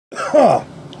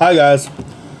Hi guys.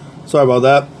 Sorry about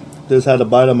that. Just had a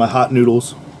bite of my hot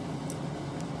noodles.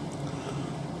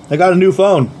 I got a new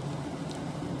phone.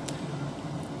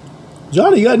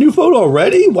 Johnny, you got a new phone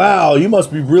already? Wow, you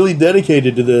must be really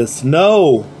dedicated to this.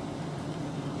 No.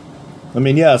 I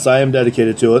mean, yes, I am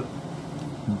dedicated to it.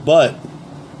 But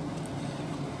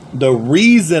the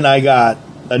reason I got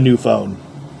a new phone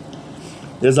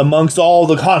is amongst all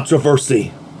the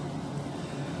controversy.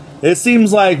 It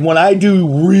seems like when I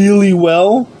do really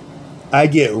well, I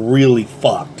get really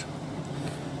fucked.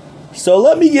 So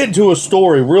let me get to a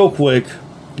story real quick.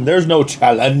 There's no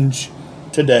challenge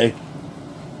today.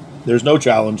 There's no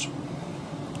challenge.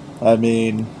 I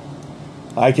mean,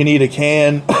 I can eat a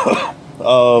can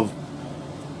of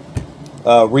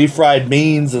refried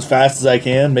beans as fast as I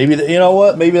can. Maybe, you know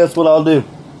what? Maybe that's what I'll do.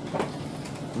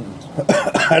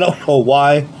 I don't know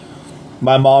why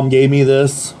my mom gave me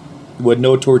this with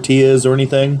no tortillas or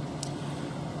anything,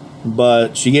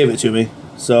 but she gave it to me.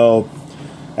 So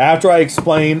after I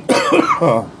explain,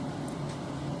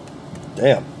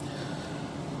 damn,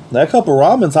 that cup of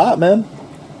ramen's hot, man.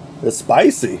 It's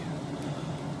spicy.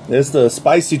 It's the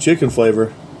spicy chicken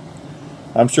flavor.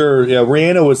 I'm sure, yeah,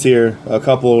 Rihanna was here a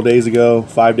couple of days ago,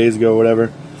 5 days ago,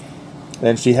 whatever,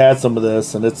 and she had some of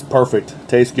this, and it's perfect.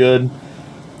 Tastes good.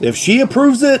 If she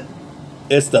approves it,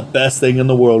 it's the best thing in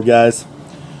the world, guys.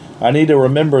 I need to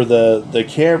remember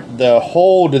the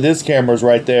hole to this camera is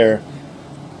right there.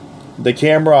 The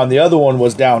camera on the other one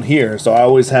was down here, so I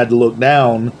always had to look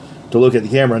down to look at the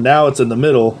camera. Now it's in the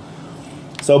middle.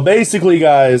 So basically,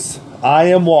 guys, I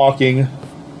am walking.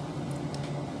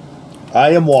 I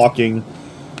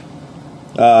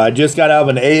just got out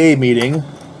of an AA meeting.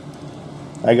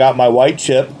 I got my white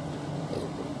chip.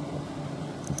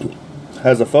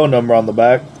 Has a phone number on the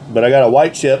back, but I got a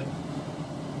white chip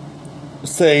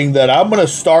saying that I'm going to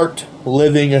start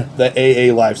living the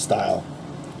AA lifestyle.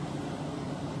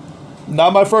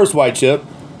 Not my first white chip,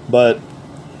 but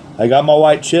I got my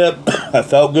white chip. I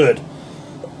felt good.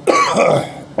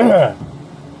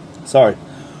 Sorry.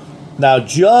 Now,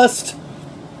 just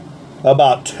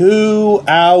about 2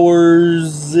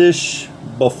 hours-ish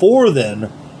before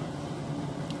then,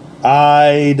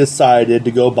 I decided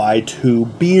to go buy 2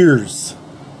 beers.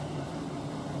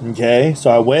 Okay, so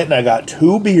I went and I got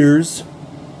 2 beers.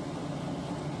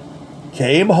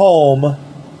 Came home.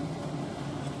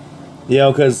 You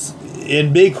know, because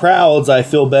in big crowds, I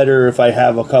feel better if I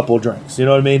have a couple drinks. You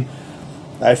know what I mean?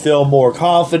 I feel more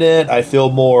confident. I feel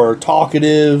more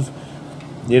talkative.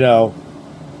 You know.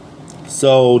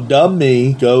 So dumb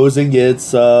me goes and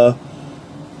gets 2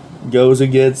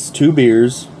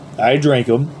 beers. I drink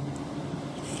them.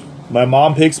 My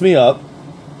mom picks me up.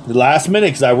 The last minute,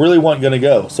 because I really wasn't going to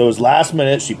go. So it's last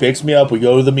minute. She picks me up. We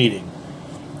go to the meeting.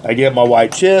 I get my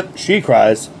white chip. She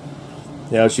cries.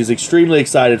 You know, she's extremely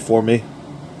excited for me.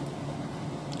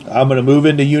 I'm going to move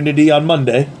into Unity on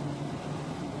Monday.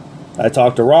 I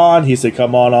talked to Ron. He said,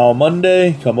 come on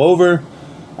Monday. Come over.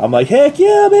 I'm like, heck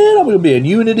yeah, man. I'm going to be in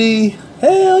Unity.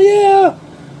 Hell yeah.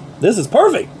 This is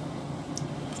perfect.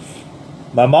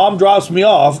 My mom drops me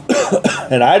off,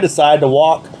 and I decide to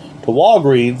walk to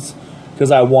Walgreens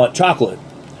because I want chocolate.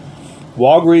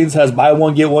 Walgreens has buy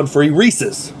one, get one free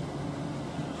Reese's.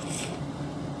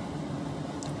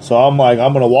 So I'm like,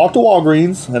 I'm going to walk to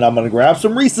Walgreens, and I'm going to grab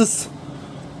some Reese's.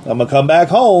 I'm going to come back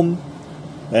home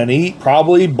and eat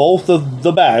probably both of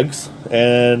the bags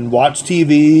and watch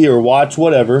TV or watch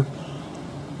whatever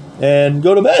and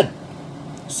go to bed.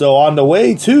 So on the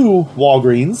way to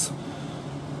Walgreens,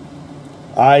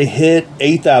 I hit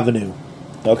 8th Avenue.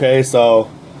 Okay, so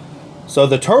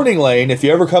the turning lane, if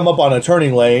you ever come up on a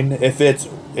turning lane,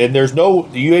 there's no,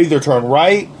 you either turn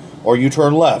right or you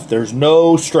turn left. There's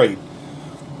no straight.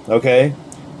 Okay?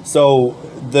 So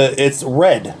it's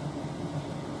red.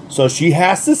 So she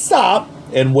has to stop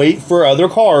and wait for other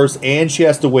cars, and she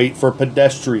has to wait for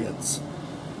pedestrians.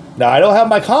 Now, I don't have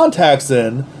my contacts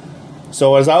in,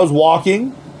 so as I was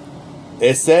walking,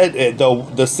 it said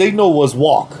the signal was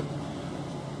walk.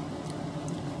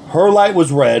 Her light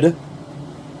was red.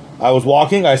 I was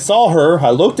walking. I saw her.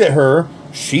 I looked at her.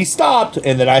 She stopped,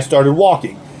 and then I started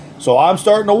walking. So I'm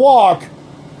starting to walk,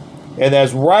 and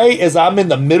as right as I'm in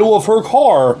the middle of her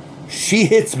car, she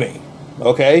hits me.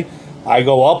 Okay? I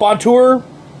go up onto her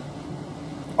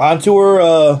onto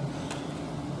her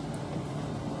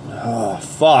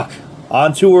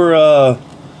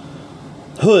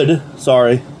hood.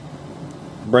 Sorry,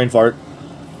 brain fart.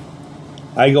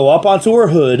 I go up onto her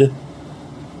hood.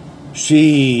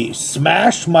 She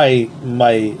smashed my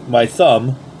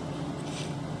thumb.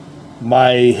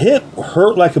 My hip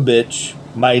hurt like a bitch.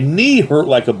 My knee hurt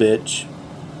like a bitch.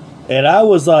 And I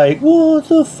was like, what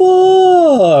the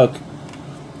fuck?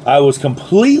 I was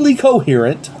completely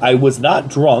coherent. I was not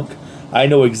drunk. I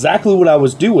know exactly what I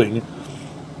was doing.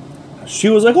 She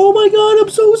was like, oh my God, I'm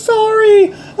so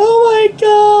sorry. Oh my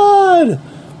God.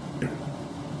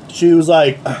 She was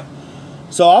like,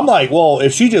 so I'm like, well,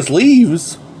 if she just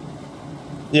leaves,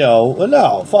 you know,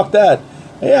 no, fuck that.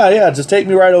 Yeah, just take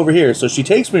me right over here. So she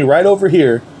takes me right over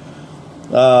here.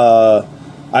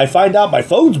 I find out my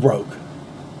phone's broke.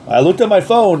 I looked at my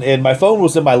phone, and my phone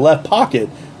was in my left pocket.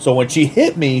 So when she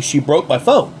hit me, she broke my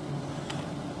phone.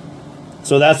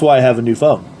 So that's why I have a new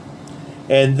phone.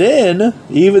 And then,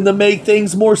 even to make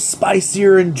things more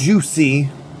spicier and juicy,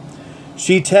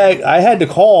 I had to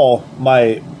call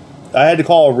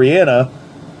Rihanna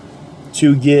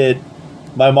to get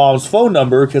my mom's phone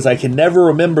number because I can never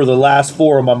remember the last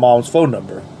four of my mom's phone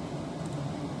number.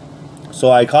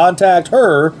 So I contact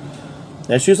her,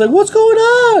 and she's like, what's going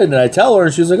on? And I tell her,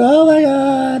 and she's like, oh my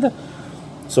God.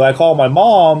 So I call my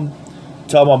mom,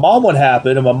 tell my mom what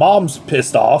happened, and my mom's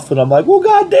pissed off, and I'm like, well,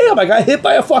 goddamn, I got hit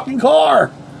by a fucking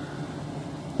car.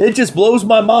 It just blows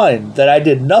my mind that I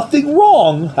did nothing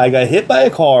wrong. I got hit by a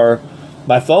car,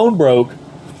 my phone broke,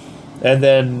 and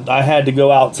then I had to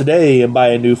go out today and buy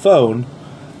a new phone.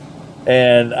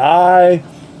 And I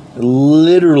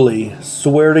literally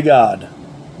swear to God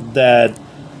that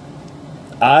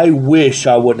I wish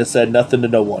I wouldn't have said nothing to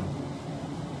no one.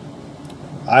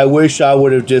 I wish I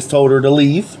would have just told her to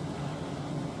leave.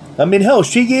 I mean, hell,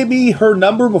 she gave me her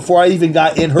number before I even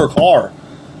got in her car.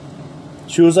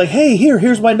 She was like, hey,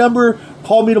 here's my number.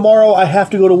 Call me tomorrow. I have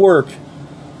to go to work.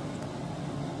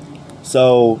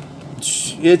 So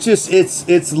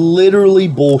it's literally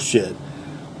bullshit.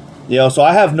 You know, so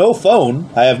I have no phone.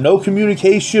 I have no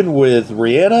communication with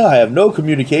Rihanna. I have no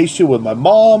communication with my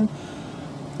mom.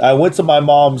 I went to my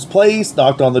mom's place,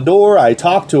 knocked on the door. I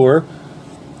talked to her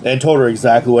and told her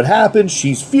exactly what happened.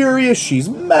 She's furious. She's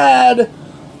mad.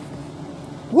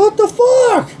 What the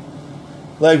fuck?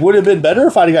 Like, would it have been better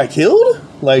if I'd got killed?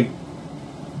 Like,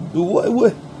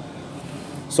 what?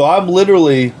 So I'm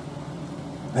literally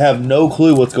have no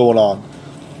clue what's going on.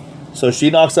 So she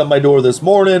knocks at my door this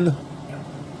morning.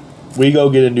 We go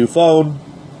get a new phone.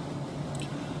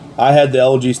 I had the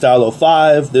LG Stylo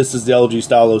 5. This is the LG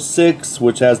Stylo 6,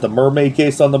 which has the mermaid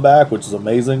case on the back, which is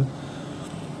amazing.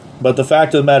 But the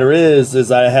fact of the matter is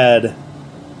I had...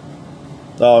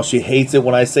 Oh, she hates it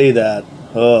when I say that.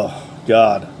 Oh,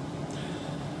 God.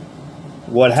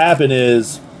 What happened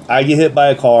is, I get hit by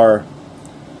a car.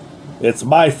 It's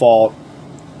my fault.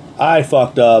 I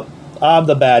fucked up. I'm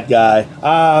the bad guy.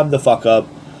 I'm the fuck up.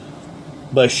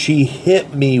 But she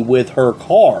hit me with her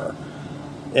car.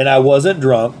 And I wasn't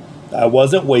drunk. I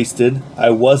wasn't wasted. I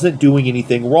wasn't doing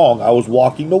anything wrong. I was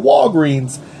walking to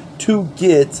Walgreens to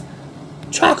get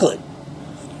chocolate.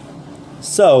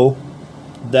 So,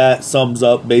 that sums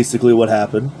up basically what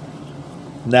happened.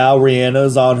 Now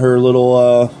Rihanna's on her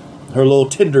little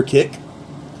Tinder kick.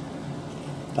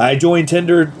 I joined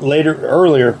Tinder way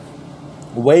earlier.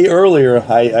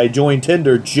 I joined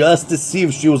Tinder just to see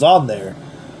if she was on there.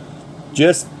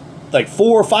 Just like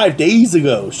 4 or 5 days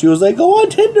ago, she was like, go on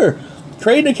Tinder,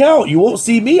 create an account, you won't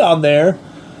see me on there.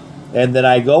 And then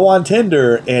I go on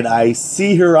Tinder and I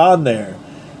see her on there.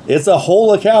 It's a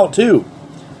whole account too.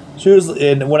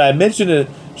 And when I mentioned it,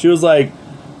 she was like,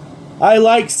 I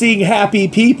like seeing happy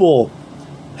people.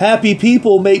 Happy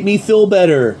people make me feel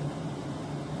better.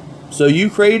 So you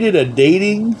created a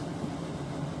dating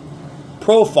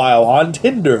profile on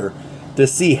Tinder to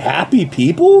see happy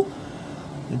people?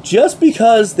 Just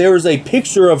because there is a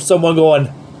picture of someone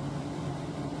going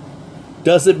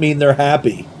doesn't mean they're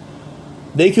happy.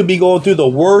 They could be going through the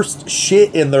worst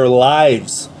shit in their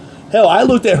lives. Hell, I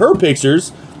looked at her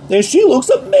pictures and she looks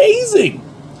amazing.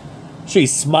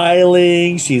 She's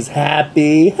smiling, she's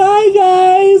happy. Hi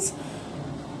guys.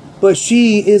 But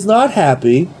she is not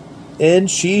happy and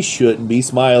she shouldn't be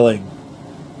smiling.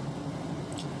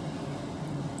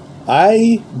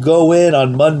 I go in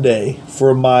on Monday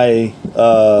for my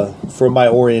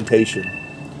orientation.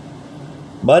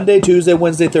 Monday, Tuesday,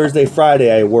 Wednesday, Thursday,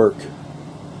 Friday I work.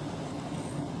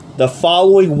 The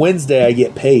following Wednesday I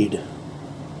get paid.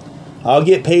 I'll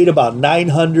get paid about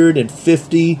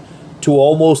 $950 to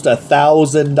almost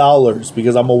 $1,000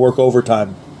 because I'm gonna work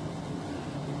overtime.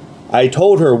 I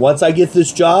told her once I get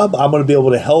this job, I'm gonna be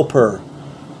able to help her,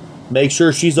 make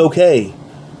sure she's okay.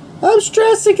 I'm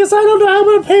stressing because I don't know how I'm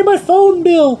going to pay my phone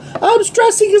bill. I'm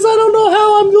stressing because I don't know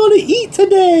how I'm going to eat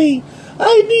today.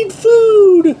 I need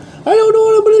food. I don't know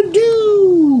what I'm going to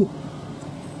do.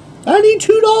 I need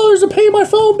 $2 to pay my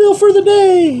phone bill for the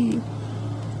day.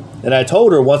 And I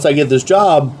told her once I get this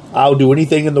job, I'll do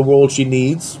anything in the world she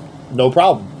needs. no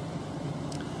problem.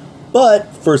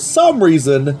 But for some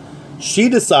reason, she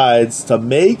decides to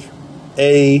make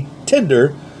a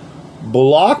Tinder,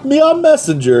 block me on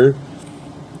Messenger.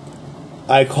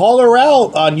 I call her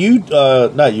out on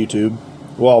not YouTube.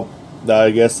 Well,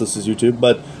 I guess this is YouTube,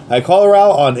 but I call her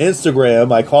out on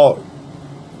Instagram. I call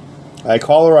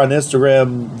her on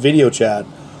Instagram video chat,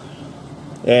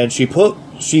 and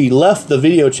she left the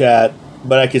video chat,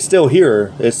 but I could still hear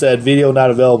her. It said video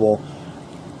not available.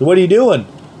 What are you doing?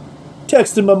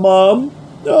 Texting my mom.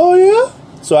 Oh yeah.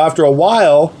 So after a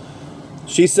while,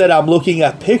 she said I'm looking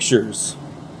at pictures.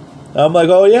 I'm like,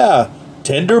 oh yeah,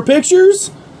 Tinder pictures?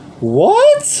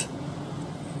 What?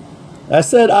 I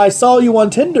said, I saw you on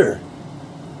Tinder.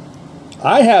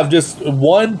 I have just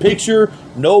one picture,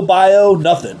 no bio,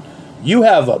 nothing. You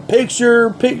have a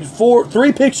picture,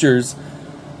 3 pictures.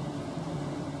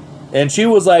 And she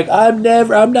was like, I'm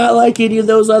not like any of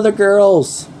those other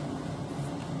girls.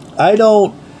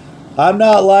 I'm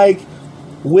not like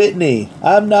Whitney.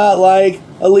 I'm not like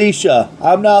Alicia.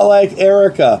 I'm not like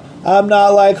Erica. I'm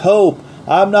not like Hope.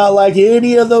 I'm not like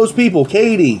any of those people.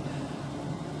 Katie.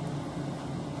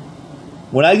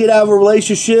 When I get out of a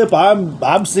relationship,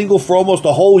 I'm single for almost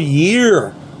a whole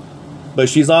year. But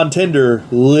she's on Tinder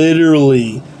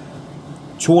literally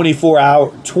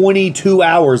 22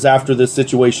 hours after this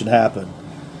situation happened.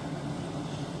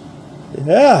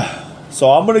 Yeah.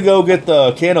 So I'm going to go get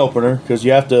the can opener, because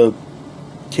you have to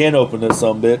can open this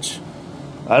sumbitch.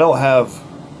 I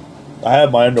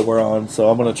have my underwear on, so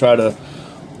I'm going to try to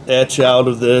etch out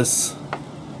of this.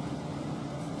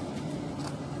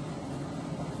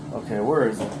 Okay, where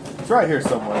is it? It's right here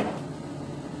somewhere.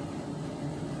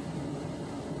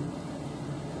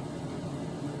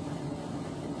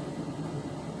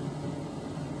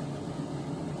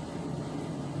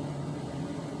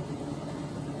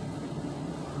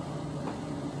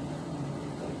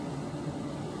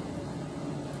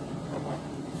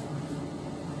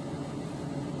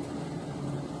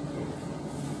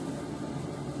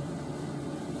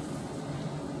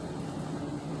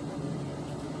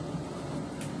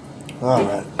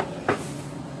 Alright.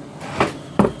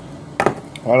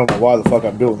 I don't know why the fuck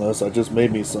I'm doing this. I just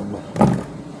made me some.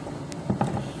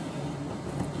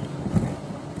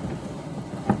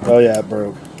 Oh yeah, it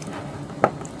broke.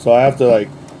 So I have to like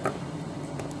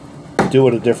do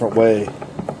it a different way.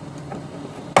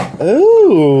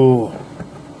 Ooh.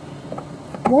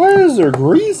 Why is there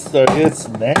grease? It's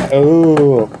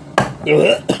oh.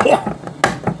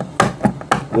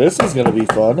 This is gonna be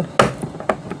fun.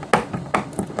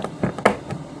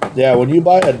 Yeah, when you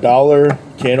buy a $1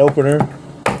 can opener,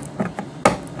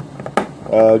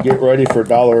 get ready for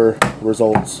 $1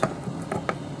 results.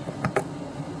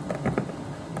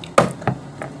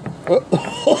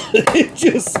 It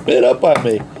just spit up at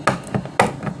me.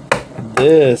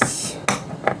 This.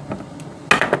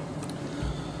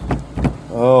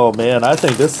 Oh man, I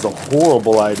think this is a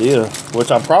horrible idea, which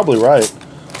I'm probably right.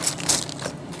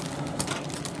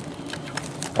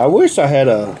 I wish I had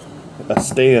a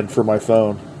stand for my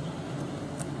phone.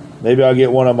 Maybe I'll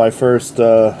get one on my first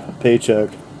paycheck.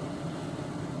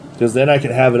 Because then I can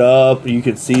have it up. You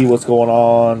can see what's going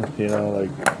on. You know,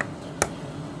 like...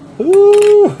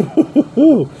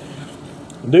 Ooh.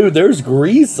 Dude, there's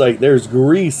grease. Like, there's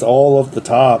grease all up the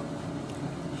top.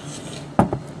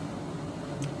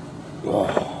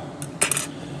 Oh.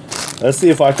 Let's see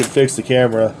if I can fix the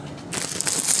camera.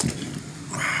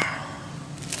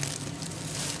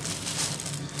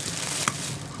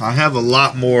 I have a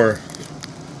lot more...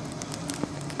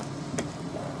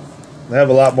 The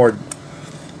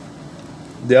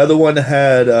other one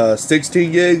had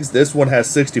 16 gigs. This one has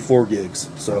 64 gigs.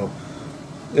 So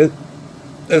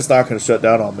it's not going to shut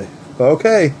down on me.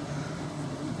 Okay.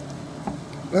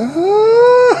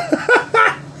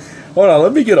 Hold on.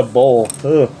 Let me get a bowl.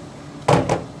 Ugh.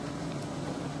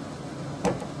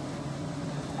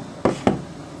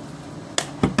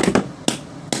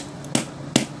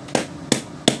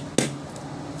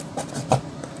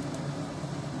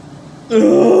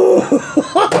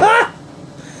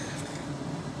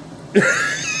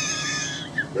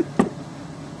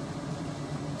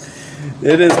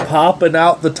 It is popping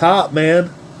out the top, man.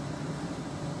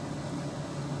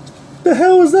 The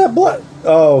hell is that blood?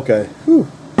 Oh, okay. Whew.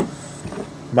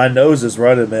 My nose is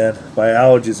running, man. My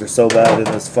allergies are so bad in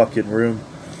this fucking room.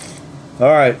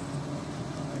 Alright.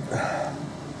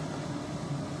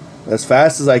 As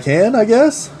fast as I can, I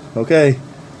guess? Okay.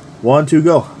 1, 2,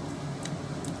 go.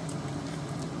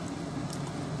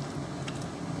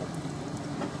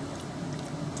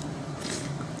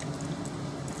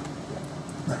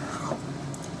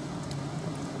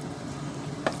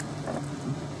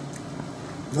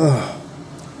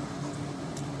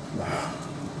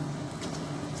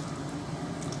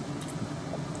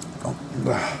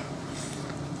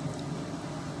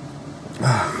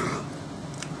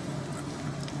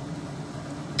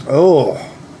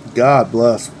 Oh, God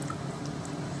bless.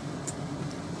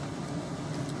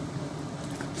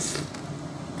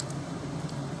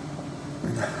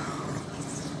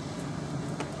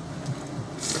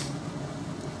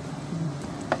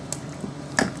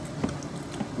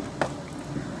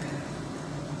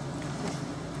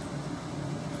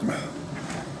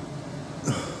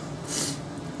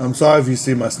 I'm sorry if you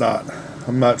see my snot.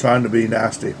 I'm not trying to be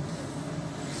nasty.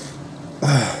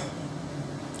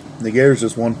 The Gators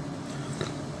just won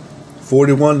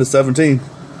 41-17.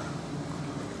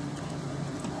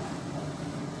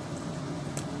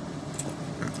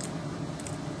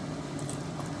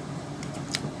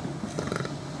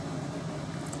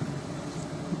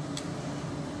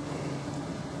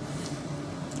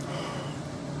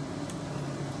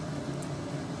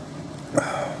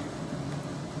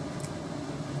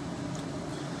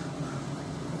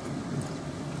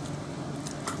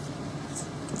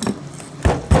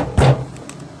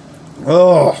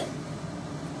 Oh,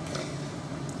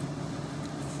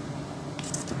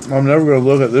 I'm never going to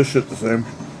look at this shit the same.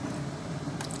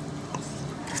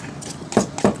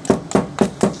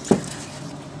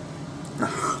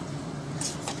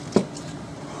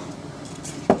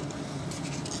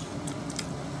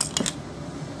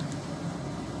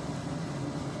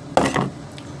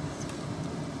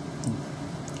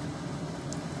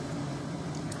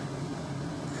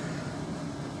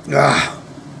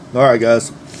 All right,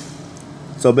 guys.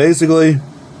 So basically,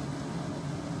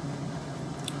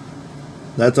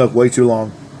 that took way too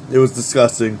long. It was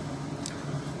disgusting.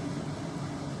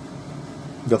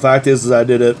 The fact is I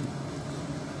did it.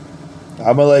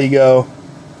 I'm gonna let you go.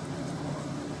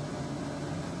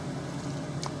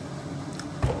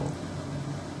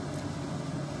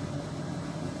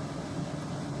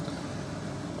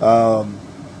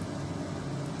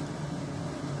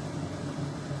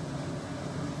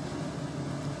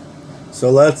 So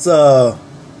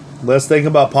let's think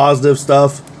about positive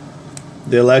stuff.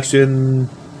 The election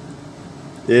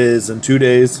is in 2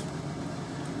 days.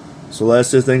 So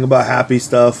let's just think about happy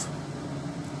stuff.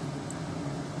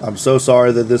 I'm so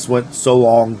sorry that this went so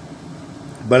long,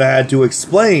 but I had to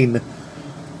explain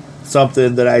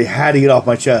something that I had to get off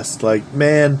my chest. Like,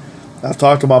 man, I've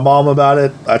talked to my mom about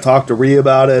it. I talked to Rhea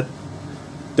about it.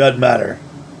 Doesn't matter.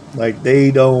 Like, they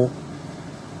don't,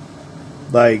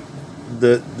 like,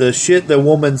 the shit the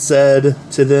woman said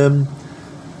to them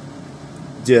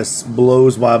just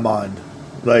blows my mind.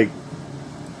 Like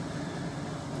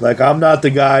I'm not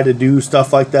the guy to do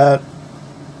stuff like that.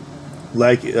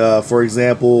 Like, for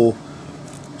example,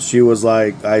 she was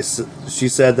like, she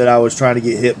said that I was trying to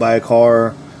get hit by a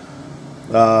car.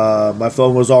 My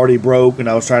phone was already broke and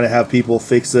I was trying to have people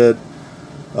fix it.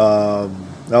 I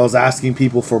was asking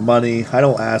people for money. I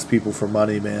don't ask people for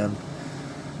money, man.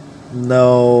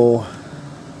 No.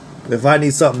 If I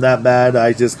need something that bad,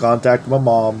 I just contact my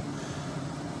mom.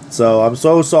 So I'm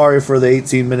so sorry for the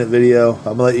 18-minute video. I'm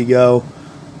going to let you go.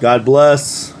 God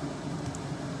bless.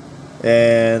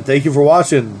 And thank you for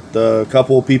watching. The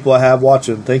couple of people I have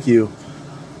watching, thank you.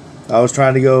 I was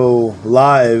trying to go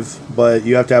live, but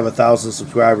you have to have 1,000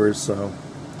 subscribers, so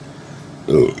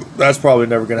that's probably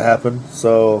never going to happen.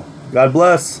 So God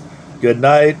bless. Good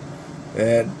night.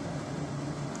 And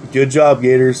good job,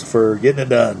 Gators, for getting it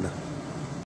done.